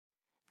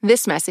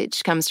This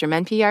message comes from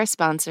NPR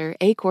sponsor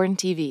Acorn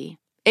TV.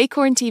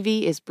 Acorn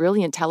TV is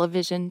brilliant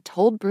television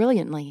told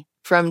brilliantly,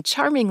 from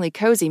charmingly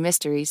cozy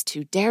mysteries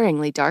to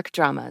daringly dark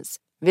dramas.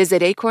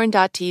 Visit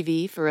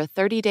acorn.tv for a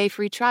 30-day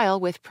free trial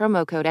with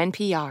promo code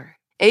NPR.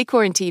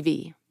 Acorn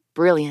TV.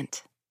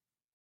 Brilliant.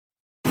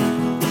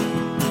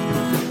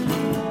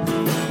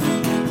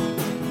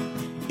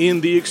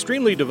 In the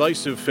extremely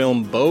divisive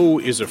film Beau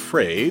Is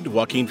Afraid,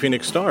 Joaquin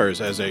Phoenix stars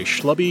as a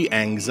schlubby,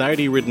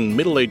 anxiety-ridden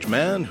middle-aged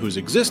man whose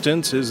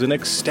existence is an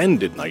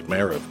extended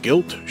nightmare of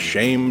guilt,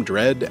 shame,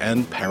 dread,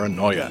 and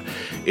paranoia.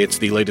 It's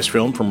the latest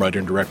film from writer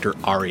and director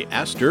Ari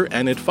Aster,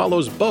 and it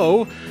follows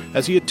Beau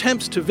as he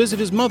attempts to visit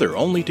his mother,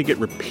 only to get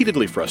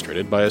repeatedly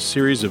frustrated by a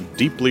series of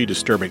deeply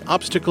disturbing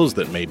obstacles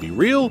that may be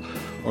real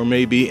or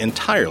may be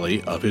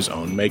entirely of his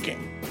own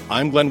making.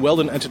 I'm Glenn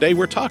Weldon, and today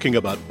we're talking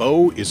about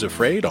Beau Is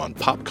Afraid on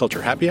Pop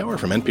Culture Happy Hour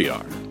from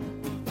NPR.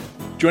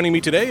 Joining me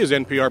today is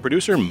NPR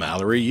producer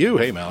Mallory Yu.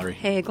 Hey, Mallory.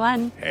 Hey,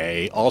 Glenn.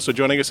 Hey. Also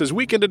joining us is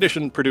Weekend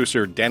Edition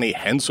producer Danny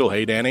Hensel.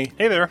 Hey, Danny.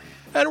 Hey there.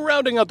 And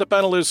rounding out the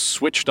panel is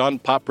Switched On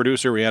Pop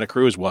producer Rihanna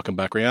Cruz. Welcome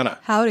back, Rihanna.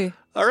 Howdy.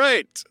 All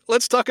right,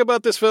 let's talk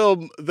about this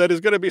film that is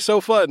going to be so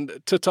fun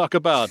to talk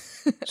about.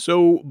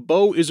 So,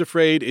 Beau Is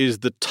Afraid is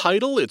the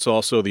title. It's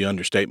also the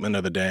understatement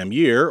of the damn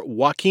year.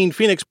 Joaquin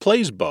Phoenix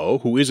plays Beau,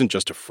 who isn't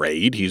just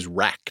afraid. He's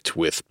racked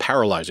with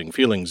paralyzing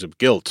feelings of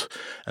guilt,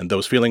 and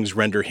those feelings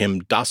render him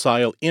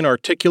docile,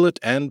 inarticulate,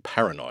 and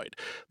paranoid.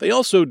 They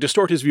also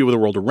distort his view of the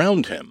world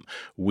around him.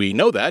 We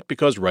know that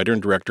because writer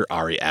and director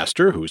Ari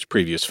Aster, whose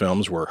previous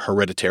films were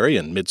Hereditary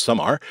and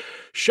Midsommar,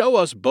 show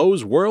us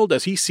Beau's world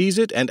as he sees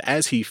it and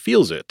as he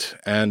feels it.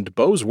 And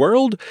Beau's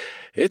world,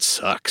 it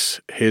sucks.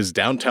 His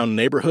downtown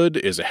neighborhood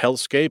is a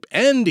hellscape,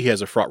 and he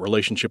has a fraught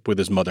relationship with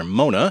his mother,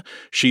 Mona.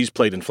 She's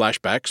played in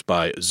flashbacks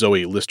by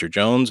Zoe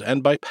Lister-Jones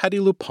and by Patti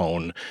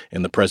LuPone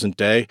in the present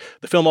day.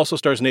 The film also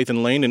stars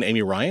Nathan Lane and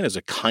Amy Ryan as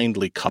a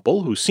kindly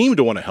couple who seem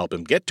to want to help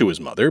him get to his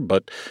mother,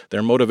 but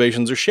their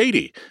motivations are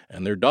shady.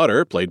 And their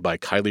daughter, played by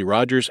Kylie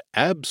Rogers,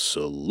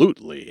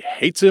 absolutely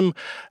hates him,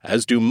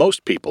 as do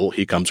most people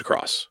he comes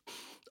across.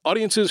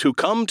 Audiences who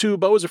come to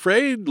Beau Is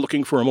Afraid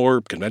looking for a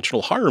more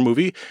conventional horror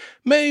movie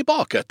may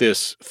balk at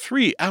this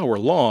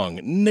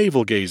 3-hour-long,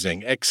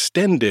 navel-gazing,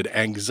 extended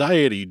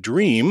anxiety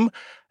dream.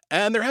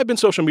 And there have been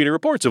social media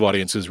reports of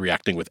audiences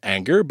reacting with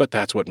anger, but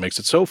that's what makes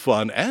it so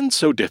fun and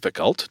so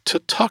difficult to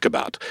talk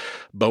about.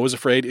 Beau Is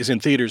Afraid is in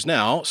theaters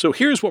now, so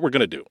here's what we're going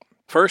to do.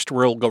 First,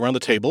 we'll go around the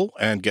table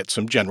and get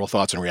some general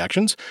thoughts and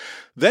reactions.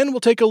 Then we'll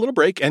take a little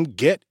break and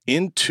get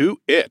into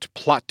it.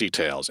 Plot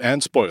details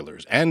and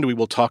spoilers. And we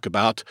will talk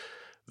about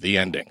the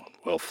ending.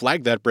 We'll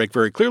flag that break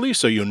very clearly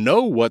so you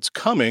know what's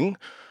coming.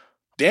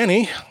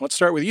 Danny, let's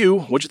start with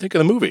you. What'd you think of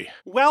the movie?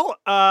 Well,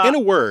 in a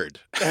word.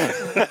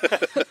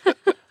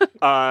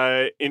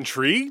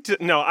 Intrigued?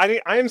 No, I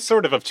am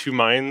sort of two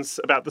minds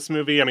about this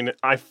movie. I mean,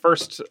 I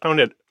first found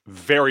it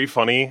very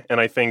funny, and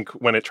I think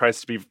when it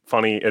tries to be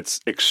funny, it's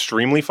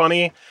extremely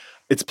funny.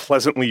 It's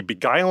pleasantly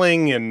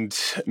beguiling and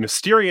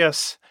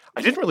mysterious.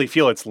 I didn't really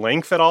feel its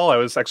length at all. I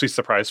was actually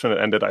surprised when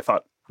it ended. I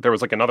thought there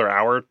was like another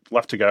hour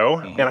left to go.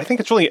 And I think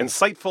it's really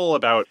insightful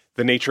about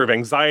the nature of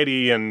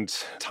anxiety and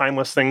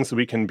timeless things that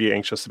we can be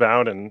anxious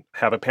about and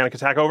have a panic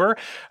attack over.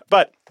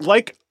 But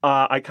like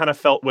I kind of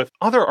felt with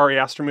other Ari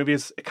Aster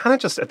movies, it kind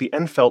of just at the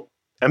end felt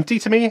empty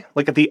to me.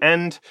 Like at the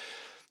end,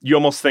 you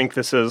almost think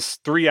this is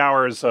 3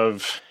 hours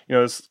of,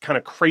 this kind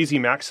of crazy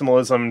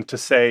maximalism to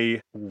say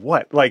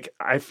what? Like,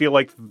 I feel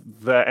like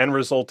the end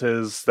result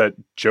is that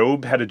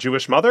Job had a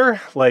Jewish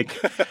mother. Like,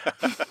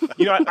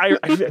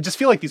 I just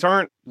feel like these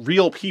aren't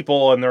real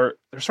people, and they're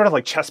sort of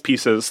like chess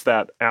pieces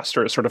that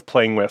Aster is sort of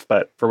playing with.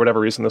 But for whatever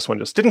reason, this one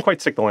just didn't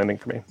quite stick the landing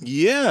for me.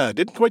 Yeah,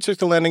 didn't quite stick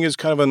the landing is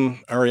kind of an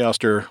Ari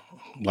Aster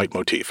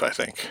leitmotif, I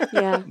think.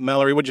 Yeah.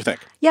 Mallory, what'd you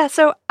think? Yeah,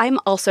 so I'm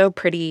also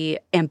pretty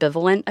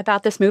ambivalent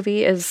about this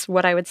movie is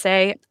what I would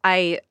say.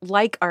 I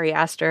like Ari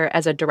Aster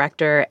as a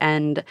director,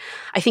 and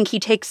I think he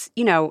takes,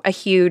 a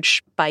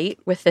huge bite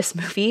with this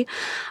movie.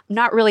 I'm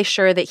not really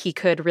sure that he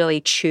could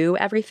really chew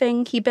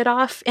everything he bit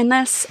off in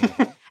this.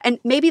 And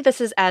maybe this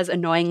is as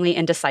annoyingly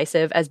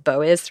indecisive as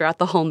Beau is throughout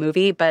the whole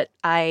movie, but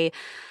I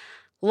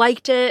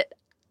liked it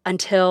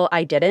until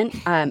I didn't.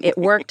 It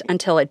worked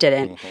until it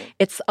didn't.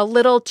 It's a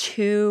little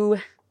too,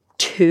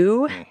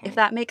 if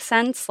that makes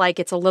sense. Like,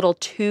 it's a little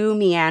too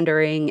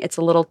meandering. It's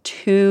a little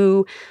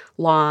too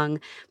long.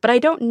 But I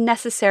don't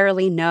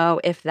necessarily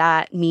know if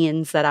that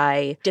means that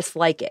I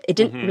dislike it. It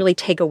didn't really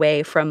take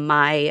away from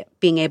my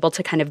being able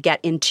to kind of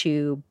get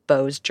into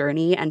Beau's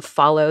journey and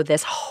follow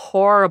this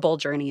horrible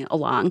journey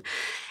along.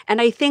 And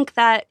I think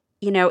that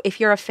if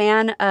you're a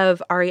fan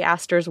of Ari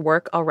Aster's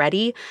work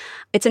already,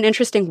 it's an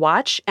interesting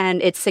watch, and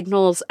it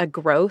signals a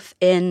growth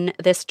in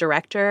this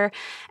director,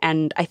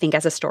 and I think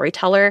as a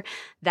storyteller,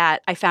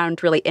 that I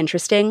found really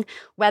interesting.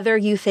 Whether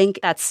you think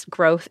that's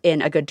growth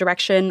in a good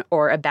direction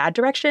or a bad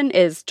direction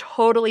is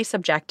totally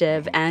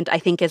subjective, and I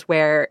think is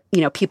where,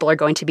 people are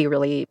going to be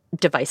really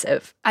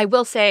divisive. I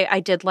will say I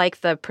did like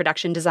the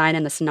production design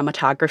and the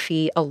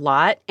cinematography a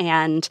lot,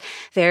 and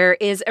there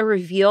is a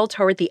reveal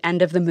toward the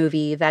end of the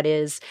movie that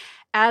is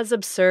as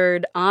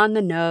absurd, on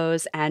the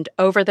nose, and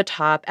over the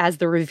top as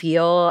the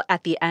reveal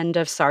at the end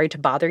of Sorry to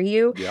Bother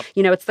You. Yep.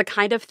 You know, it's the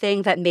kind of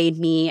thing that made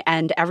me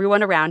and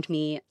everyone around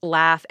me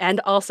laugh and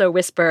also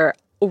whisper,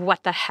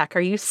 what the heck?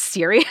 Are you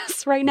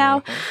serious right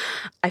now?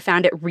 I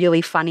found it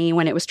really funny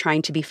when it was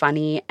trying to be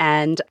funny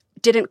and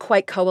didn't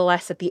quite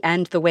coalesce at the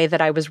end the way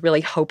that I was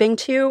really hoping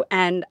to.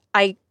 And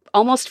I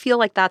almost feel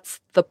like that's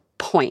the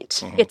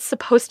point. It's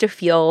supposed to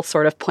feel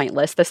sort of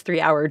pointless. This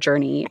 3-hour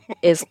journey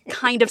is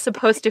kind of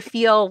supposed to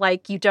feel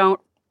like you don't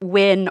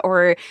win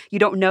or you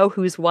don't know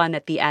who's won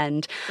at the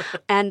end.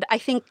 And I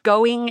think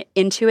going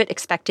into it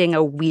expecting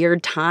a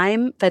weird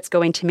time that's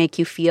going to make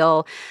you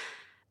feel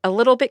a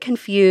little bit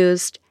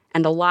confused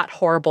and a lot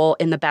horrible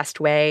in the best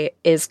way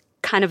is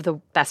kind of the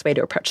best way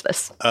to approach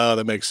this. Oh,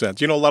 that makes sense.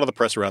 You know, a lot of the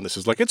press around this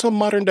is like, it's a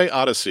modern-day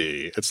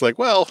Odyssey. It's like,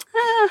 well,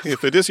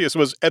 if Odysseus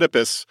was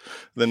Oedipus,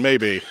 then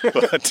maybe,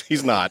 but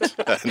he's not.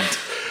 And,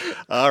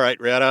 all right,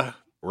 Rihanna,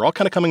 we're all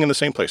kind of coming in the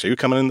same place. Are you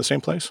coming in the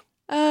same place?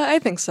 I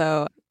think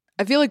so.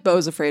 I feel like Beau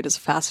Is Afraid is a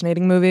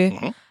fascinating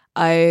movie.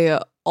 I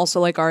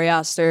also like Ari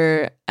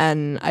Aster,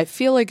 and I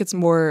feel like it's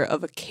more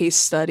of a case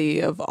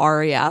study of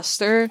Ari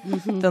Aster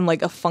than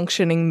like a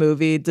functioning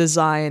movie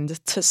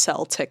designed to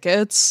sell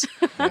tickets.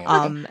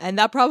 And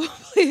that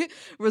probably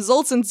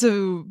results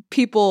into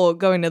people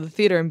going to the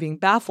theater and being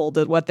baffled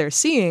at what they're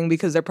seeing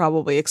because they're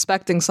probably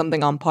expecting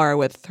something on par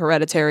with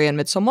Hereditary and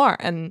Midsommar.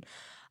 And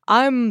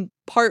I'm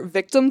part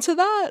victim to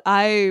that.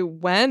 I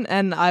went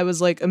and I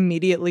was like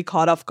immediately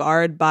caught off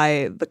guard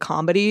by the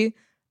comedy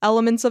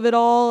elements of it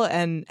all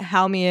and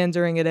how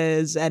meandering it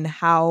is and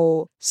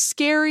how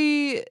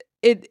scary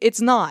it's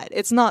not.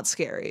 It's not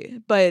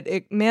scary, but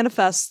it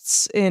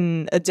manifests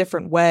in a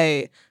different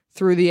way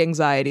through the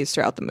anxieties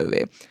throughout the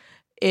movie.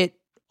 It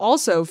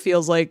also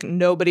feels like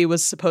nobody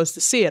was supposed to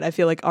see it. I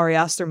feel like Ari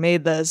Aster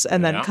made this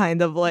and then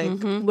kind of like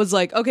was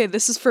like, okay,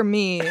 this is for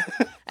me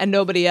and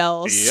nobody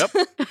else.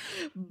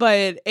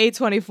 But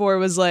A24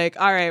 was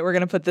like, all right, we're going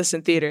to put this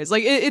in theaters.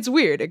 Like, it's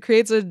weird. It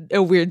creates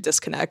a weird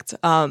disconnect.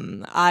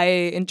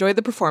 I enjoyed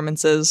the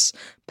performances.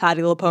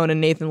 Patti LuPone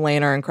and Nathan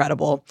Lane are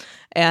incredible.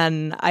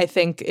 And I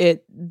think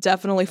it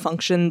definitely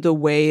functioned the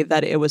way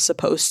that it was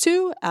supposed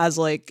to, as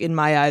like, in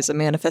my eyes, a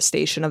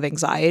manifestation of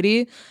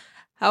anxiety.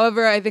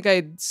 However, I think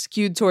I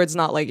skewed towards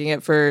not liking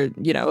it for,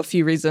 you know, a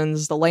few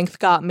reasons. The length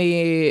got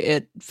me.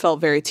 It felt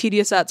very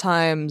tedious at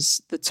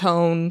times. The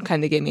tone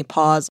kind of gave me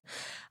pause.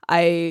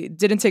 I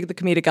didn't take the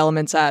comedic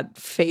elements at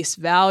face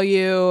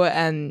value.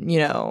 And, you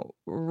know,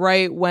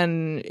 right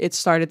when it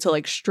started to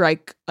like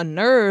strike a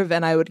nerve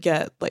and I would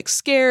get like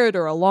scared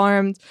or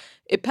alarmed,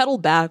 it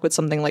pedaled back with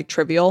something like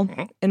trivial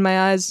in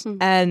my eyes.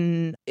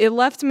 And it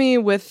left me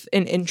with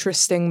an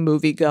interesting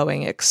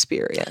movie-going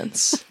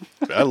experience.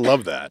 I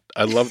love that.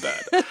 I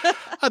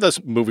thought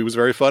this movie was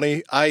very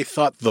funny. I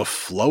thought the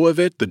flow of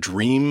it, the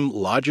dream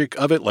logic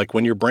of it, like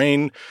when your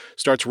brain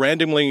starts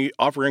randomly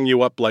offering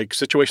you up like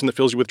situation that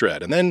fills you with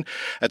dread. And then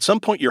at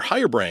some point, your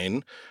higher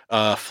brain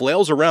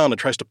flails around and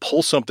tries to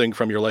pull something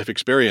from your life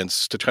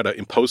experience to try to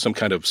impose some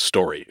kind of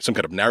story, some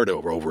kind of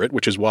narrative over it,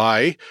 which is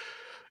why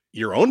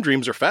your own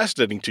dreams are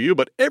fascinating to you,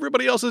 but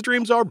everybody else's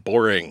dreams are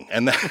boring.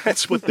 And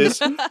that's what this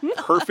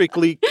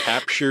perfectly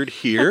captured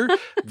here.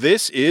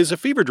 This is a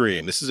fever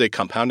dream. This is a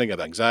compounding of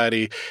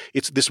anxiety.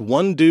 It's this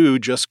one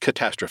dude just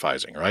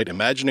catastrophizing, right?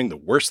 Imagining the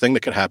worst thing that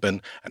could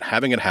happen and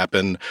having it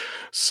happen.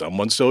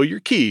 Someone stole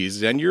your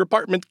keys and your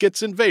apartment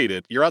gets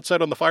invaded. You're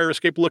outside on the fire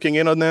escape looking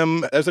in on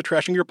them as they're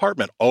trashing your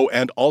apartment. Oh,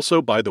 and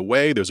also, by the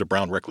way, there's a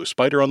brown recluse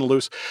spider on the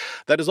loose.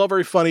 That is all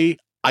very funny.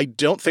 I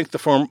don't think the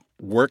form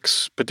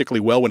works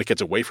particularly well when it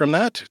gets away from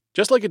that,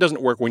 just like it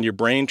doesn't work when your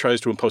brain tries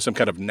to impose some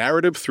kind of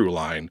narrative through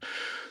line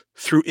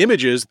through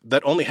images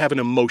that only have an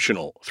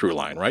emotional through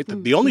line, right?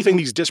 The only thing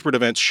these disparate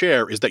events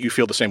share is that you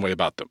feel the same way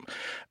about them.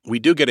 We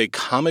do get a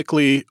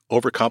comically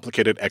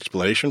overcomplicated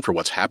explanation for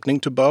what's happening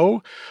to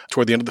Beau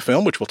toward the end of the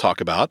film, which we'll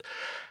talk about.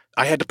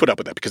 I had to put up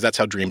with that because that's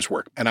how dreams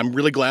work. And I'm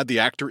really glad the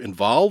actor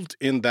involved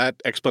in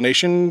that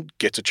explanation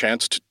gets a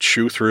chance to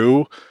chew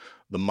through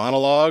the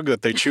monologue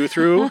that they chew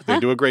through. They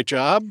do a great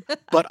job.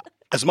 But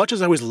as much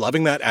as I was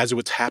loving that as it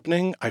was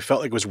happening, I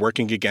felt like it was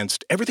working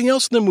against everything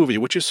else in the movie,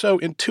 which is so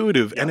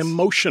intuitive and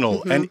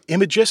emotional and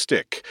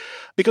imagistic.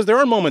 Because there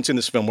are moments in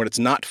this film where it's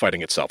not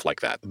fighting itself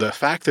like that. The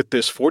fact that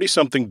this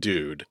 40-something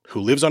dude who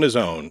lives on his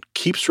own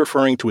keeps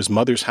referring to his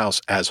mother's house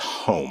as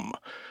home.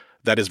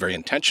 That is very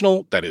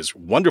intentional. That is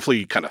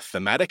wonderfully kind of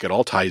thematic. It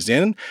all ties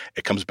in.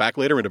 It comes back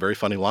later in a very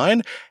funny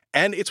line.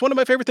 And it's one of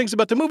my favorite things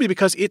about the movie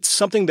because it's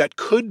something that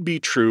could be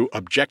true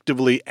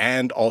objectively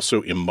and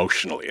also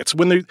emotionally. It's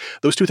when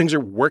those two things are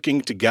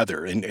working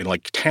together in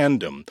like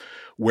tandem,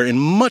 where in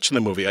much of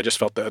the movie, I just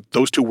felt that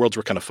those two worlds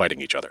were kind of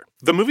fighting each other.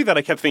 The movie that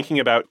I kept thinking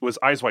about was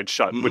Eyes Wide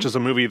Shut, which is a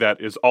movie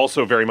that is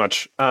also very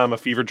much a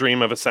fever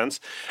dream of a sense.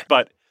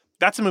 But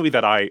that's a movie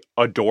that I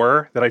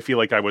adore, that I feel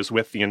like I was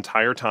with the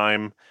entire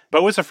time.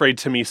 Beau Is Afraid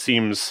to me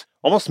seems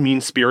almost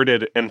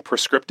mean-spirited and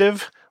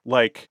prescriptive.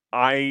 Like,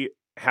 I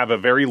have a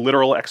very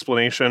literal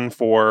explanation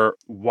for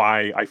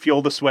why I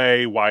feel this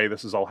way, why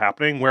this is all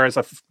happening. Whereas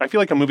I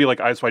feel like a movie like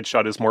Eyes Wide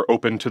Shut is more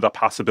open to the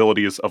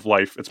possibilities of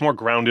life. It's more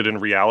grounded in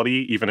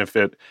reality, even if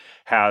it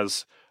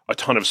has a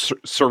ton of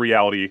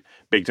surreality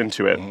baked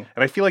into it. And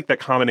I feel like that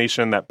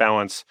combination, that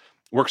balance,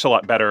 works a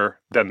lot better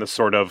than the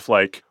sort of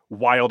like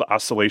wild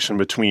oscillation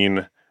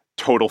between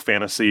total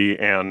fantasy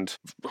and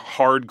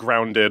hard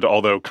grounded,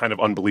 although kind of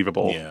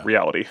unbelievable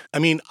reality. I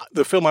mean,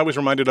 the film I was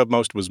reminded of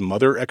most was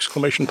Mother!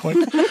 Exclamation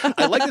point.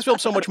 I like this film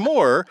so much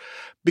more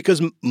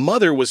because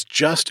Mother was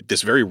just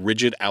this very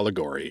rigid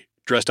allegory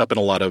dressed up in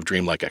a lot of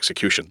dreamlike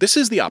execution. This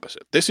is the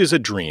opposite. This is a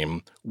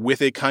dream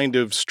with a kind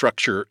of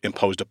structure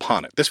imposed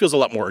upon it. This feels a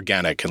lot more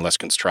organic and less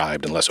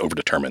contrived and less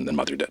overdetermined than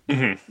Mother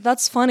did.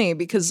 That's funny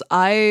because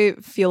I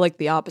feel like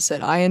the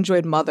opposite. I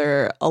enjoyed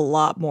Mother a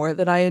lot more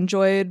than I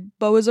enjoyed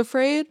Beau Is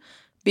Afraid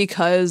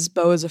because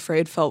Beau Is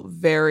Afraid felt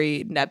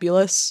very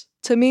nebulous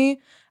to me,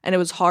 and it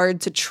was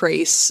hard to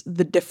trace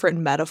the different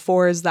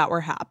metaphors that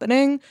were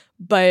happening.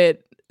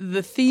 But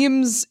the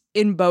themes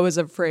in Beau Is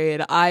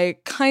Afraid, I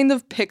kind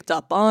of picked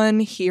up on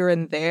here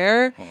and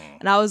there.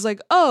 And I was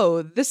like,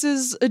 oh, this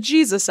is a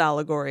Jesus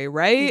allegory,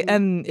 right?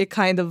 And it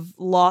kind of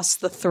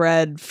lost the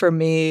thread for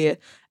me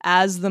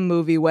as the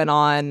movie went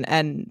on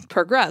and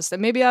progressed.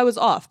 And maybe I was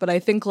off, but I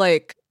think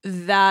like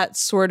that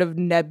sort of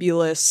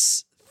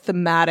nebulous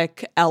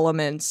thematic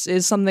elements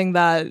is something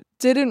that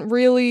didn't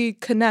really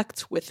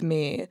connect with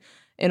me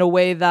in a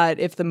way that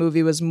if the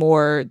movie was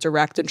more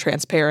direct and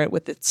transparent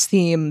with its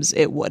themes,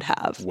 it would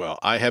have. Well,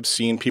 I have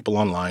seen people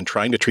online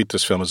trying to treat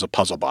this film as a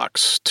puzzle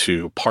box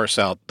to parse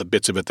out the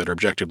bits of it that are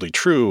objectively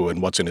true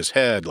and what's in his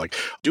head. Like,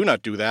 do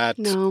not do that.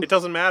 No. It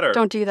doesn't matter.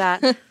 Don't do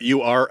that.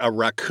 You are a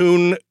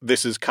raccoon.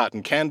 This is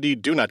cotton candy.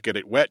 Do not get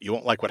it wet. You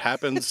won't like what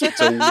happens. It's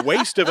a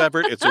waste of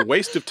effort. It's a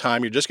waste of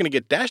time. You're just going to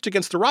get dashed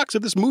against the rocks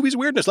of this movie's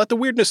weirdness. Let the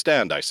weirdness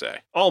stand, I say.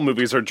 All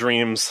movies are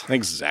dreams.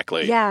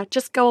 Exactly. Yeah,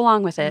 just go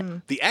along with it.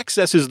 The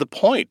excess is the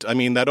point. I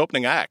mean, that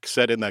opening act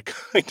set in that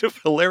kind of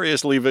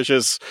hilariously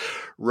vicious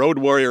road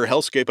warrior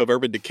hellscape of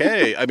urban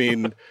decay. I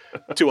mean,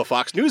 to a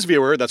Fox News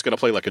viewer, that's going to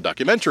play like a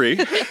documentary,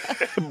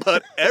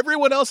 but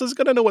everyone else is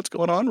going to know what's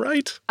going on,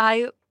 right?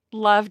 I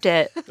loved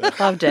it.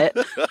 Loved it.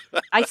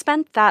 I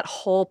spent that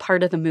whole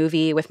part of the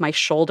movie with my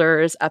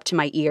shoulders up to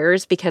my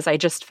ears because I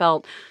just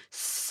felt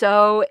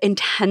so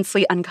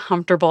intensely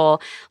uncomfortable.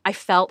 I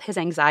felt his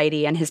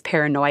anxiety and his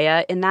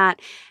paranoia in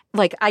that.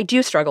 Like, I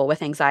do struggle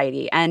with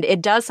anxiety, and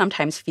it does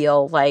sometimes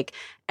feel like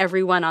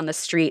everyone on the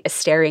street is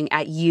staring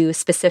at you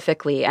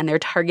specifically, and they're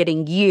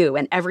targeting you,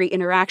 and every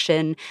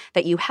interaction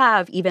that you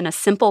have, even a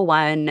simple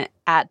one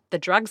at the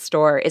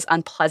drugstore, is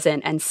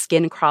unpleasant and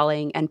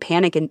skin-crawling and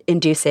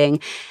panic-inducing.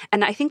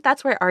 And I think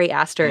that's where Ari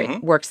Aster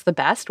works the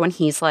best, when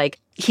he's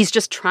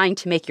just trying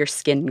to make your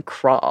skin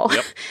crawl.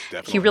 Yep,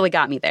 definitely. He really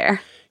got me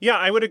there. Yeah,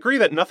 I would agree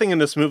that nothing in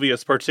this movie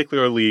is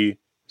particularly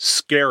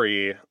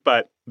scary,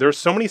 but there's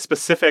so many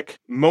specific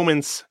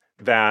moments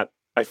that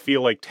I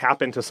feel like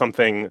tap into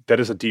something that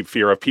is a deep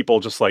fear of people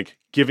just like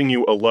giving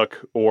you a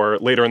look, or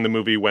later in the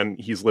movie when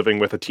he's living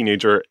with a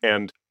teenager.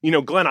 And, you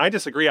know, Glenn, I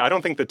disagree. I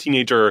don't think the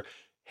teenager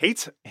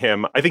hates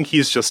him. I think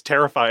he's just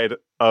terrified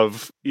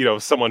of, you know,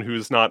 someone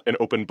who's not an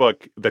open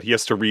book that he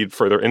has to read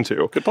further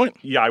into. Good point.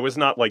 Yeah, I was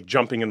not like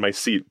jumping in my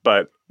seat,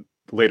 but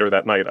later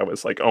that night, I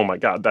was like, oh my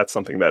God, that's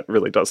something that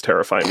really does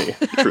terrify me,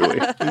 truly.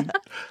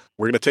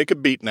 We're going to take a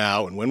beat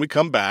now, and when we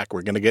come back,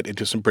 we're going to get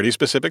into some pretty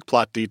specific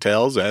plot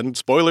details and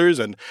spoilers.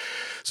 And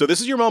so this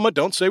is your moment.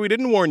 Don't say we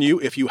didn't warn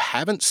you. If you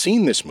haven't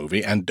seen this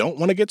movie and don't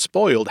want to get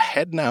spoiled,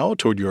 head now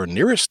toward your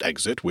nearest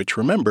exit, which,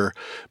 remember,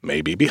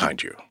 may be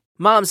behind you.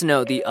 Moms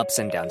know the ups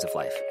and downs of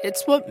life.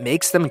 It's what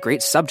makes them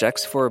great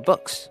subjects for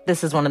books.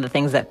 This is one of the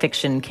things that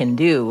fiction can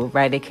do,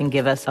 right? It can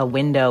give us a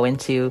window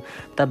into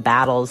the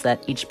battles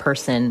that each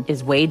person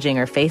is waging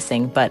or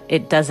facing, but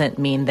it doesn't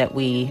mean that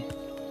we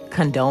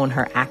condone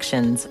her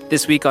actions.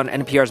 This week on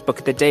NPR's Book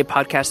of the Day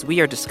podcast,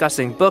 we are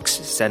discussing books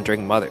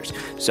centering mothers.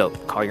 So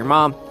call your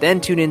mom, then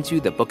tune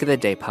into the Book of the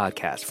Day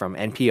podcast from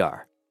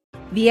NPR.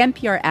 The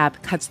NPR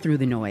app cuts through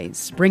the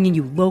noise, bringing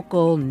you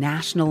local,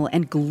 national,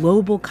 and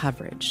global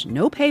coverage.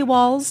 No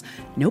paywalls,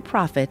 no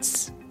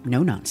profits,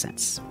 no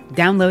nonsense.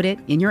 Download it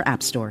in your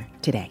app store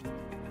today.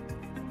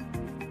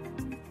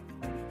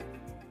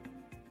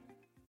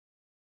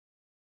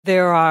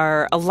 There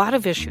are a lot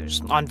of issues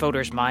on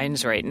voters'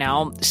 minds right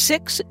now.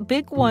 6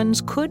 big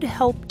ones could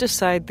help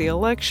decide the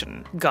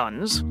election: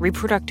 guns,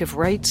 reproductive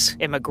rights,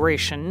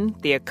 immigration,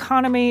 the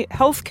economy,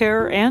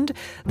 healthcare, and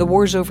the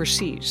wars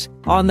overseas.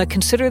 On the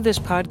Consider This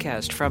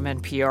podcast from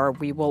NPR,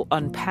 we will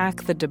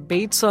unpack the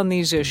debates on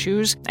these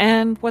issues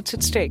and what's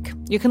at stake.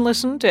 You can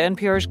listen to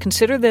NPR's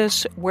Consider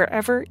This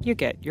wherever you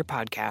get your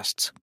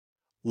podcasts.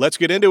 Let's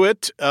get into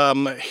it.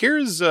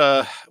 This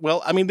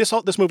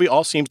movie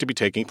all seems to be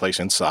taking place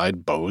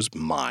inside Beau's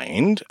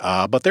mind,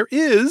 but there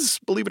is,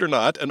 believe it or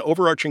not, an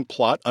overarching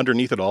plot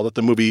underneath it all that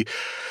the movie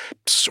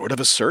sort of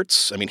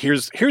asserts. I mean,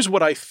 here's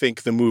what I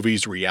think the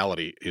movie's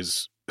reality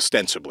is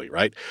ostensibly,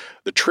 right?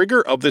 The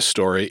trigger of this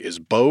story is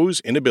Beau's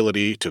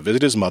inability to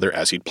visit his mother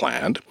as he'd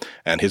planned,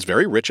 and his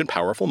very rich and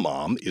powerful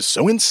mom is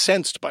so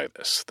incensed by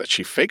this that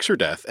she fakes her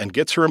death and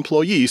gets her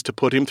employees to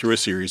put him through a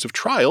series of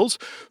trials,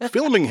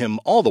 filming him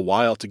all the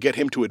while to get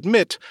him to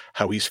admit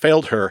how he's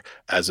failed her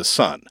as a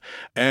son.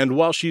 And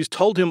while she's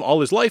told him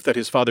all his life that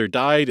his father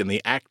died in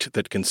the act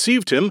that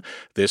conceived him,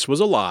 this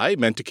was a lie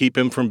meant to keep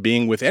him from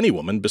being with any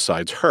woman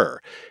besides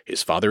her.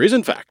 His father is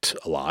in fact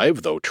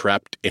alive, though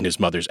trapped in his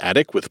mother's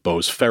attic with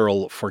Beau's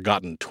feral,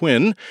 forgotten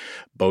twin.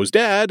 Beau's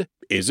dad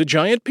is a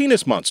giant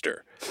penis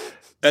monster.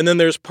 And then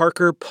there's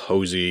Parker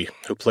Posey,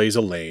 who plays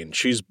Elaine.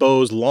 She's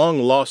Beau's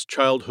long-lost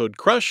childhood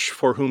crush,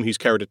 for whom he's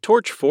carried a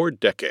torch for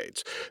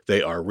decades.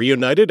 They are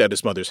reunited at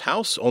his mother's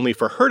house, only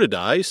for her to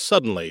die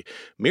suddenly,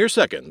 mere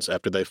seconds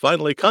after they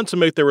finally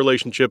consummate their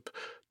relationship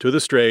to the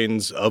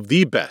strains of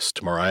the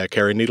best Mariah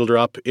Carey needle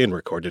drop in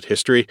recorded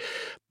history.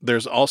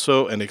 There's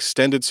also an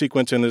extended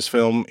sequence in this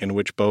film in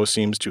which Beau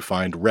seems to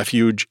find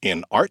refuge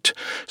in art,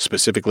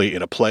 specifically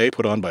in a play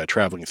put on by a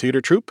traveling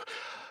theater troupe.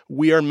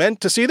 We are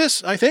meant to see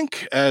this, I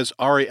think, as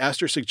Ari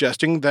Aster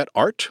suggesting that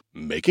art,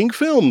 making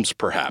films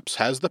perhaps,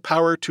 has the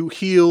power to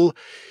heal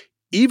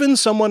even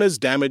someone as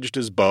damaged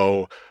as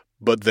Beau,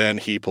 but then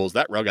he pulls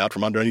that rug out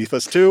from underneath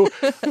us too.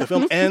 The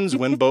film ends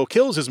when Beau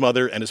kills his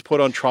mother and is put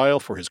on trial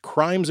for his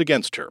crimes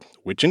against her,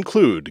 which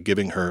include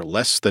giving her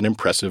less than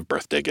impressive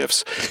birthday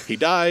gifts. He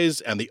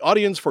dies, and the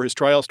audience for his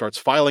trial starts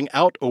filing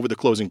out over the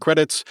closing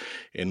credits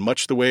in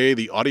much the way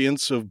the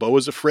audience of Beau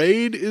Is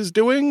Afraid is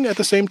doing at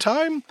the same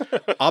time.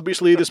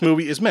 Obviously, this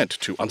movie is meant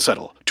to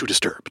unsettle, to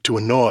disturb, to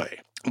annoy,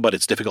 but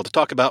it's difficult to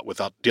talk about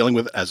without dealing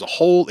with it as a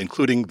whole,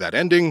 including that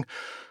ending.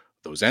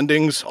 Those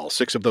endings, all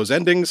 6 of those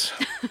endings.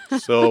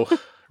 So,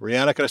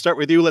 Rihanna, can I start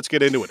with you? Let's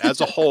get into it. As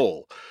a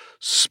whole,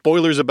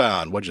 spoilers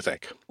abound. What'd you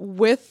think?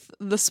 With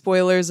the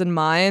spoilers in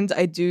mind,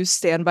 I do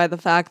stand by the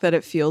fact that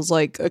it feels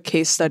like a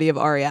case study of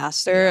Ari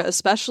Aster,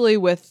 especially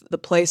with the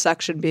play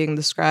section being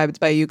described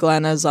by you,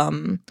 Glenn, as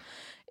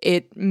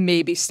it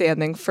may be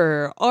standing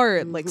for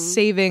art, like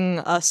saving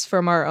us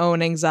from our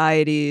own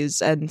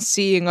anxieties and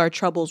seeing our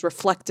troubles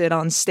reflected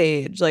on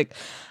stage. Like,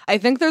 I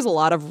think there's a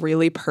lot of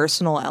really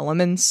personal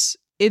elements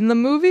in the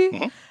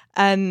movie,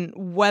 and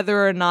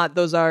whether or not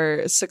those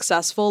are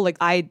successful, like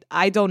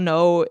I don't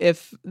know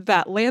if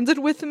that landed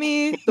with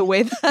me the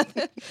way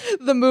that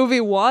the movie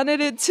wanted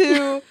it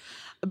to,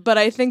 but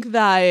I think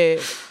that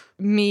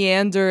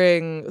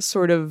meandering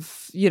sort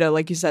of,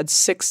 like you said,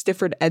 6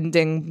 different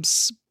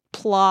endings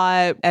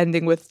plot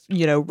ending with,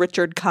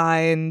 Richard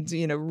Kind,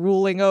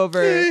 ruling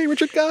over. Hey,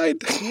 Richard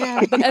Kind.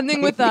 Yeah, but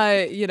ending with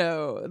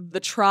the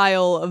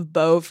trial of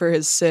Beau for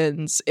his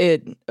sins,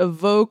 it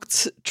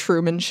evoked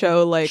Truman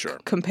Show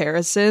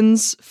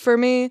comparisons for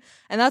me.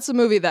 And that's a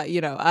movie that,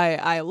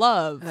 I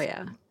love. Oh,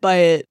 yeah.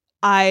 But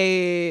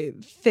I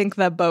think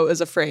that Beau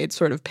Is Afraid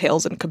sort of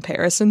pales in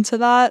comparison to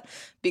that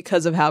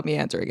because of how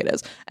meandering it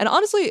is. And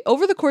honestly,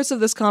 over the course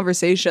of this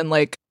conversation,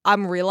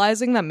 I'm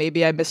realizing that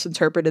maybe I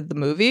misinterpreted the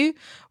movie,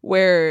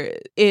 where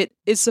it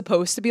is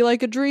supposed to be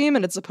like a dream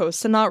and it's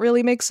supposed to not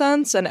really make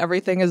sense, and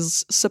everything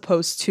is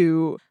supposed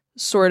to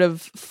sort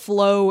of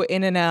flow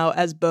in and out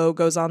as Beau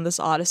goes on this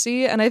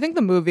odyssey. And I think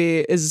the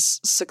movie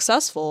is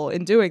successful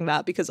in doing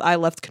that because I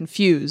left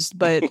confused.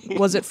 But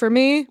was it for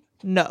me?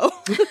 No.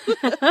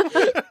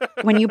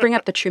 When you bring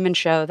up the Truman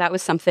Show, that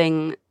was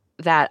something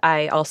that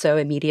I also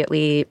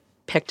immediately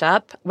picked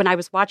up when I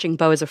was watching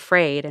Beau Is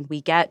Afraid, and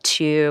we get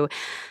to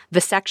the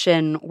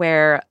section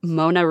where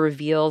Mona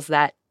reveals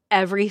that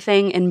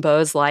everything in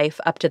Beau's life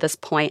up to this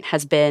point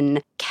has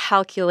been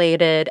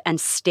calculated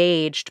and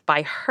staged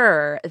by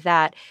her,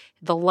 that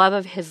the love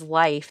of his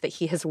life that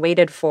he has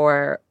waited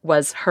for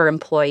was her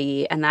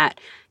employee, and that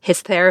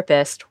his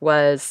therapist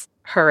was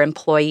her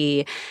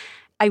employee.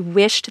 I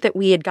wished that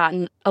we had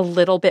gotten a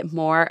little bit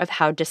more of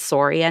how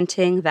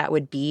disorienting that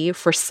would be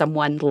for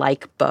someone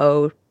like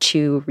Beau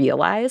to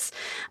realize.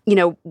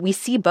 We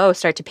see Beau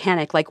start to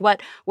panic, like,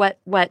 what,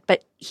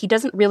 but he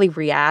doesn't really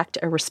react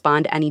or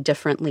respond any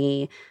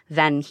differently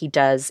than he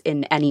does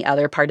in any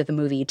other part of the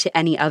movie to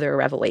any other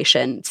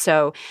revelation.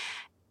 So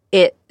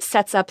it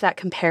sets up that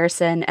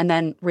comparison. And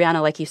then,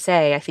 Rihanna, like you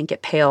say, I think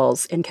it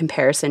pales in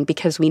comparison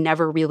because we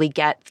never really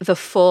get the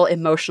full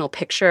emotional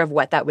picture of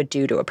what that would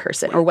do to a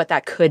person or what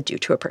that could do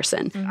to a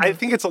person. I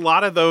think it's a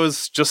lot of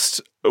those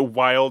just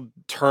wild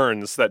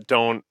turns that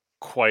don't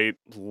quite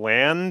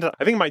land.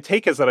 I think my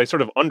take is that I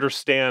sort of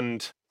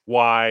understand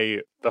why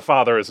the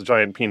father is a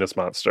giant penis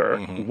monster,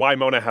 why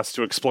Mona has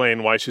to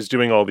explain why she's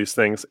doing all these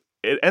things.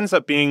 It ends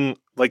up being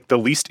like the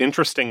least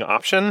interesting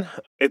option.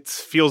 It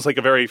feels like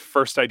a very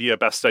first idea,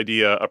 best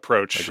idea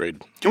approach.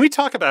 Agreed. Can we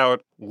talk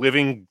about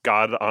living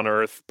God on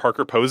Earth,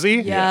 Parker Posey?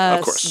 Yes. Yeah,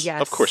 of course.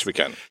 Yes. Of course we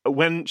can.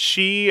 When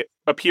she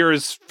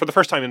appears for the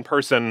first time in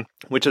person,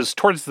 which is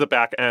towards the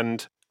back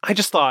end, I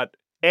just thought,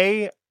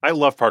 A, I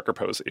love Parker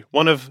Posey,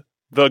 one of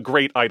the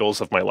great idols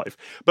of my life.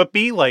 But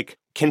B,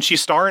 can she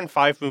star in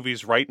 5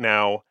 movies right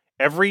now?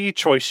 Every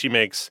choice she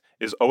makes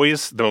is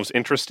always the most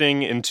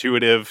interesting,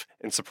 intuitive,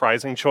 and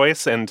surprising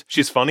choice. And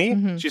she's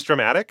funny. She's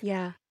dramatic.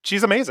 Yeah.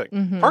 She's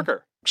amazing.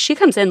 Parker, She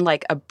comes in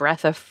like a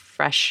breath of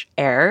fresh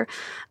air.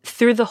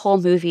 Through the whole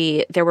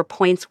movie, there were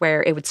points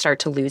where it would start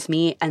to lose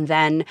me, and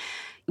then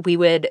we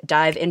would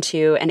dive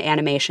into an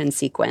animation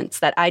sequence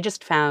that I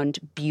just found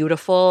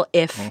beautiful,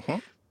 if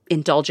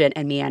indulgent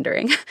and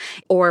meandering.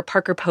 Or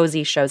Parker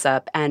Posey shows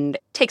up and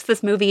takes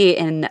this movie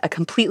in a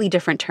completely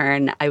different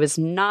turn. I was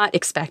not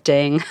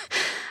expecting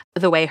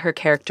the way her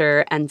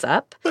character ends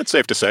up. That's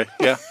safe to say,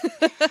 yeah.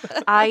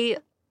 I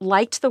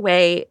liked the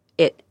way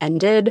it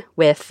ended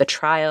with the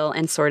trial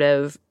and sort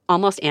of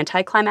almost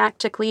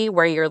anticlimactically,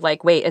 where you're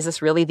like, wait, is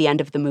this really the end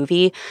of the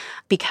movie?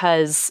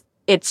 Because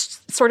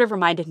it's sort of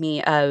reminded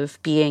me of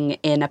being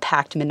in a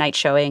packed midnight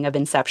showing of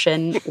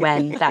Inception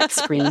when that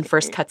screen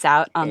first cuts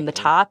out on the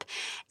top.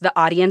 The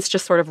audience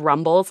just sort of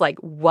rumbles like,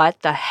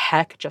 what the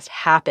heck just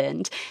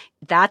happened?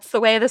 That's the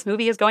way this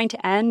movie is going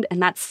to end.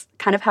 And that's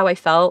kind of how I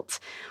felt.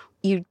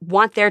 You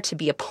want there to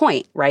be a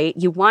point, right?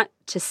 You want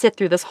to sit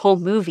through this whole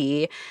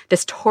movie,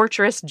 this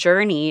torturous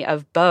journey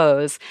of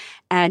Beau's,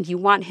 and you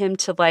want him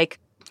to like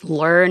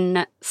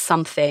learn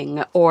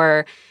something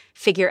or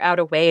figure out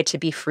a way to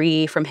be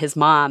free from his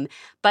mom.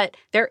 But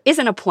there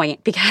isn't a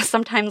point, because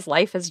sometimes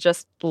life is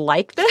just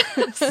like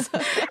this.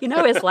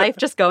 Is life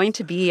just going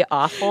to be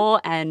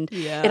awful? And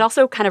it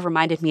also kind of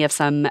reminded me of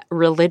some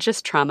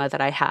religious trauma that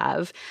I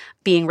have.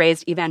 Being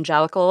raised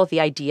evangelical,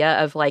 the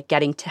idea of like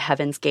getting to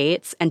heaven's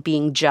gates and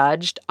being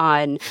judged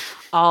on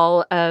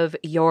all of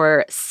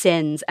your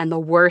sins and the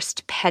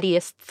worst,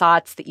 pettiest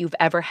thoughts that you've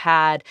ever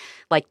had,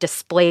 like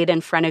displayed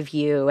in front of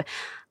you,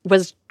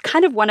 was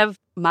kind of one of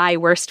my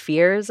worst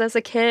fears as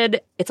a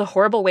kid. It's a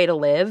horrible way to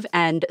live.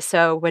 And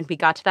so when we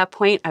got to that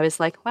point, I was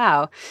like,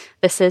 wow,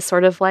 this is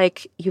sort of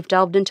like you've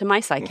delved into my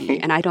psyche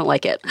and I don't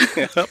like it.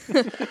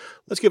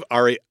 Let's give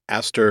Ari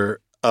Aster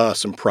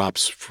some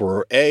props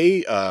for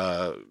A,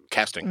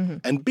 casting,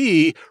 and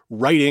B,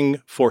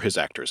 writing for his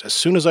actors. As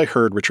soon as I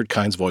heard Richard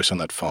Kine's voice on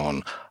that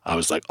phone, I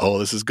was like, oh,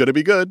 this is going to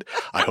be good.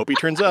 I hope he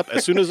turns up.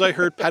 As soon as I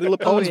heard Patti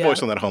LuPone's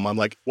voice on that home, I'm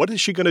like, what is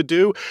she going to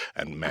do?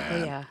 And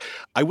man,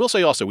 I will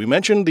say also, we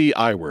mentioned the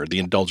I word, the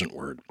indulgent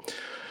word.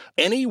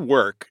 Any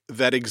work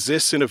that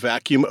exists in a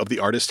vacuum of the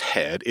artist's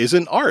head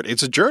isn't art.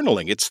 It's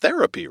journaling. It's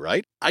therapy,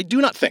 right? I do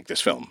not think this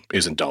film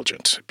is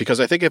indulgent, because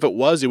I think if it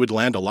was, it would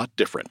land a lot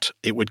different.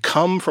 It would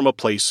come from a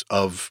place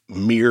of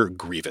mere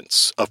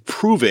grievance, of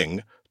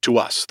proving to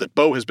us that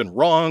Beau has been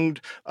wronged.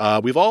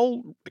 We've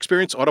all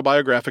experienced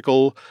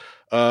autobiographical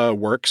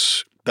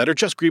works that are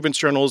just grievance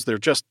journals. They're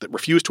just that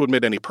refuse to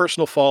admit any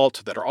personal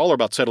fault, that are all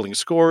about settling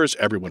scores.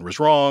 Everyone was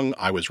wrong.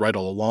 I was right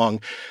all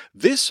along.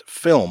 This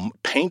film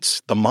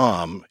paints the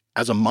mom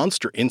as a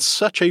monster in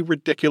such a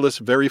ridiculous,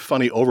 very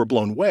funny,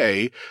 overblown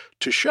way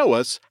to show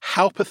us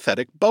how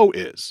pathetic Beau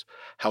is,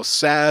 how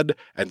sad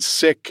and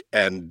sick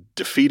and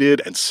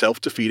defeated and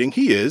self-defeating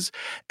he is.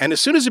 And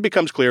as soon as it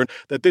becomes clear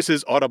that this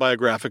is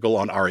autobiographical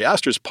on Ari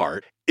Aster's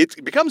part,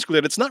 it becomes clear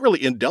that it's not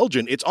really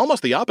indulgent. It's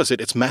almost the opposite.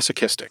 It's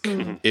masochistic.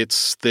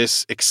 It's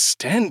this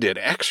extended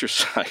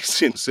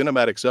exercise in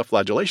cinematic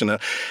self-flagellation.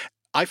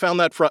 I found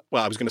that,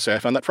 I was going to say I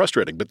found that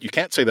frustrating, but you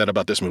can't say that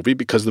about this movie,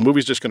 because the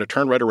movie's just going to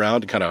turn right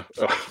around and kind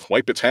of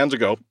wipe its hands and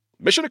go,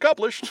 mission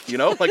accomplished,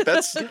 like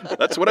that's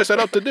what I set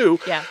out to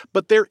do. Yeah.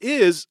 But there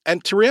is,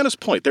 and to Rihanna's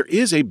point, there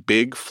is a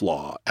big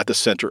flaw at the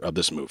center of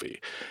this movie.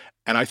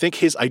 And I think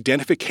his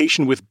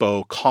identification with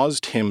Beau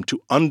caused him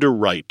to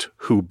underwrite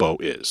who Beau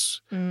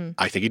is.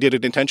 I think he did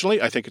it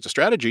intentionally. I think it's a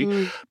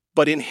strategy.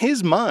 But in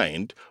his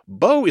mind,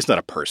 Beau is not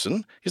a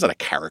person. He's not a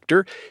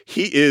character.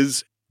 He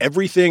is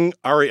everything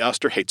Ari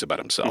Aster hates about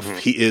himself.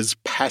 He is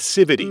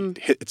passivity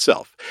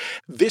itself.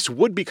 This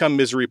would become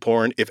misery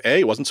porn if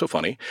A, it wasn't so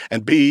funny,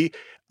 and B,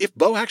 if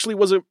Beau actually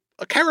was a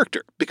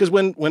character. Because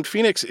when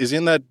Phoenix is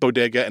in that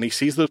bodega and he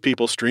sees those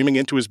people streaming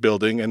into his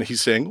building and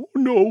he's saying, oh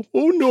no,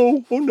 oh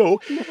no, oh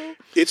no,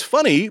 it's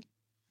funny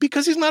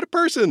because he's not a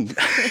person.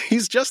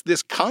 He's just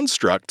this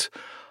construct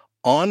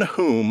on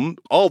whom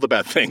all the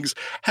bad things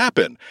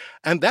happen.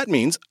 And that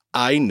means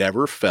I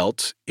never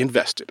felt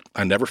invested.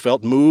 I never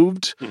felt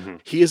moved.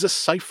 He is a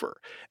cipher.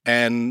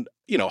 And,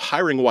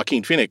 hiring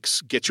Joaquin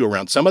Phoenix gets you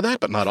around some of that,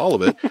 but not all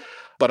of it.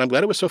 But I'm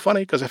glad it was so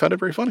funny because I found it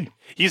very funny.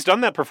 He's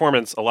done that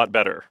performance a lot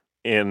better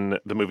in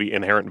the movie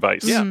Inherent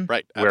Vice. Yeah,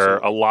 right. Where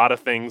Absolutely. a lot of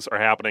things are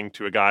happening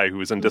to a guy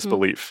who is in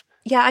disbelief.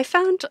 Yeah, I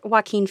found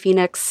Joaquin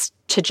Phoenix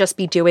to just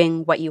be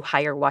doing what you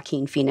hire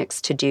Joaquin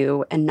Phoenix to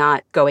do and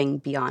not going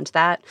beyond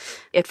that.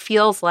 It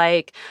feels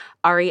like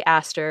Ari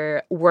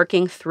Aster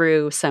working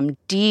through some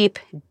deep,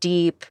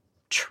 deep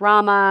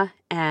trauma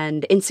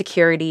and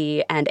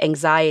insecurity and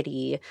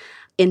anxiety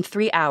in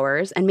 3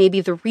 hours. And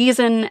maybe the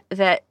reason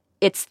that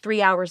it's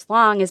 3 hours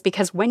long is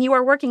because when you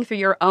are working through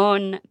your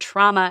own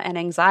trauma and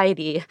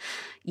anxiety,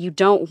 you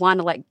don't want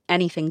to let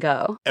anything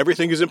go.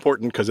 Everything is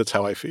important because it's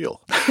how I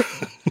feel.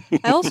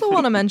 I also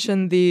want to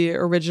mention the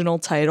original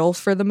title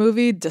for the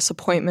movie,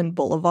 Disappointment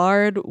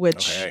Boulevard,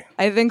 which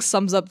I think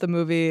sums up the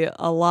movie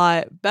a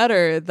lot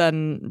better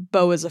than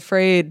Beau Is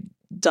Afraid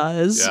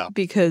does,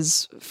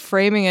 because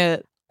framing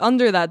it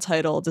under that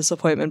title,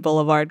 Disappointment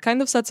Boulevard,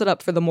 kind of sets it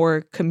up for the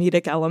more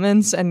comedic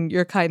elements, and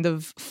you're kind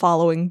of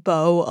following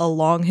Beau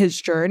along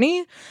his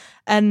journey.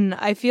 And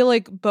I feel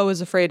like Beau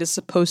Is Afraid is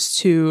supposed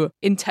to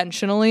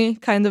intentionally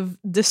kind of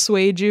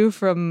dissuade you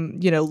from,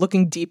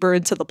 looking deeper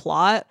into the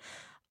plot.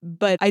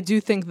 But I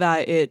do think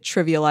that it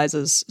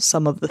trivializes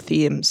some of the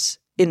themes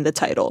in the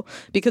title,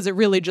 because it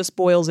really just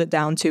boils it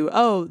down to,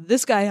 oh,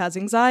 this guy has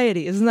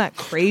anxiety. Isn't that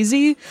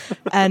crazy?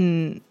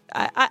 And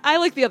I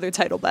like the other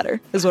title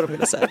better, is what I'm going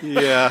to say.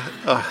 Yeah.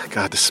 Oh,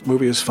 God, this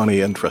movie is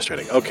funny and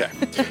frustrating. Okay.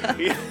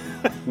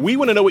 We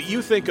want to know what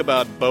you think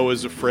about Beau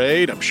Is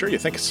Afraid. I'm sure you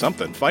think of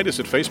something. Find us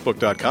at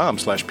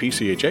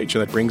facebook.com/PCHH.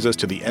 And that brings us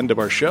to the end of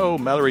our show.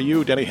 Mallory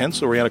Yu, Denny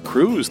Hensel, Rihanna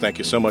Cruz, thank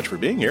you so much for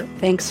being here.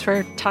 Thanks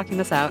for talking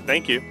this out.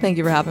 Thank you. Thank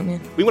you for having me.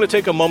 We want to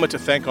take a moment to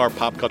thank our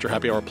Pop Culture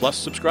Happy Hour Plus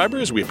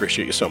subscribers. We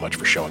appreciate you so much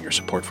for showing your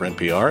support for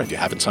NPR. If you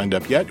haven't signed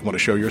up yet, you want to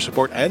show your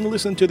support and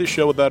listen to the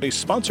show without a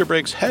sponsor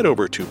breaks, head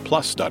over to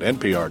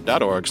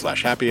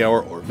plus.npr.org/happy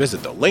hour or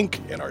visit the link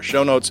in our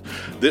show notes.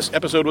 This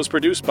episode was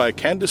produced by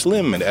Candace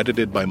Lim and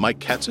edited by Mike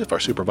Katzif. Our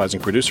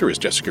supervising producer is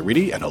Jessica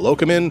Reedy, and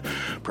Alokamin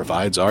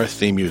provides our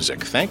theme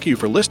music. Thank you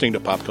for listening to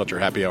Pop Culture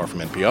Happy Hour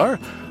from NPR.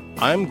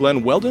 I'm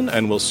Glenn Weldon,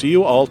 and we'll see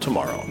you all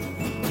tomorrow.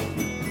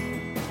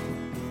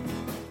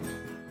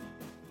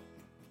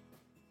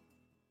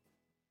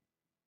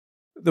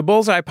 The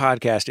Bullseye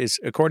podcast is,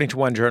 according to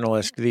one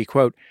journalist, the,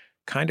 quote,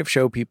 kind of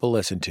show people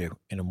listen to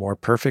in a more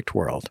perfect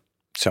world.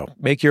 So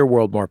make your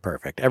world more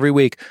perfect. Every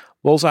week,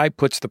 Bullseye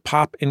puts the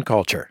pop in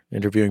culture,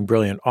 interviewing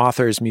brilliant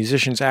authors,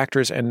 musicians,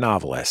 actors, and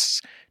novelists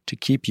to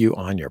keep you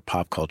on your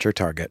pop culture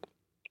target.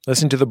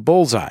 Listen to the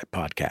Bullseye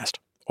podcast,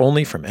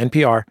 only from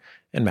NPR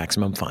and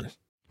Maximum Fun.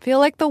 Feel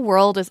like the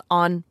world is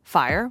on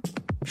fire?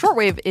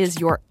 Shortwave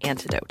is your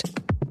antidote.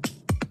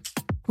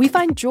 We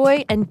find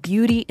joy and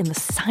beauty in the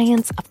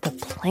science of the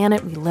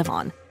planet we live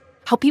on.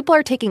 How people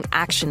are taking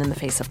action in the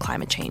face of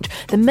climate change,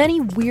 the many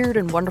weird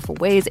and wonderful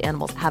ways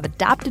animals have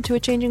adapted to a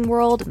changing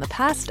world in the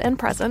past and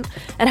present,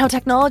 and how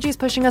technology is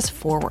pushing us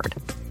forward.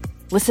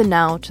 Listen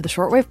now to the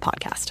Shortwave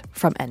podcast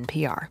from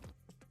NPR.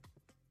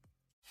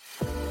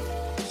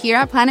 Here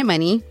at Planet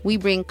Money, we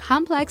bring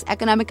complex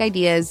economic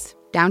ideas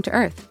down to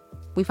earth.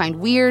 We find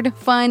weird,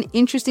 fun,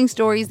 interesting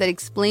stories that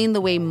explain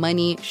the way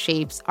money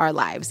shapes our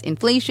lives.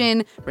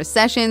 Inflation,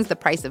 recessions, the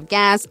price of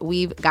gas,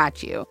 we've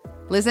got you.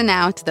 Listen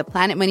now to the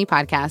Planet Money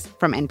podcast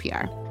from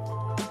NPR.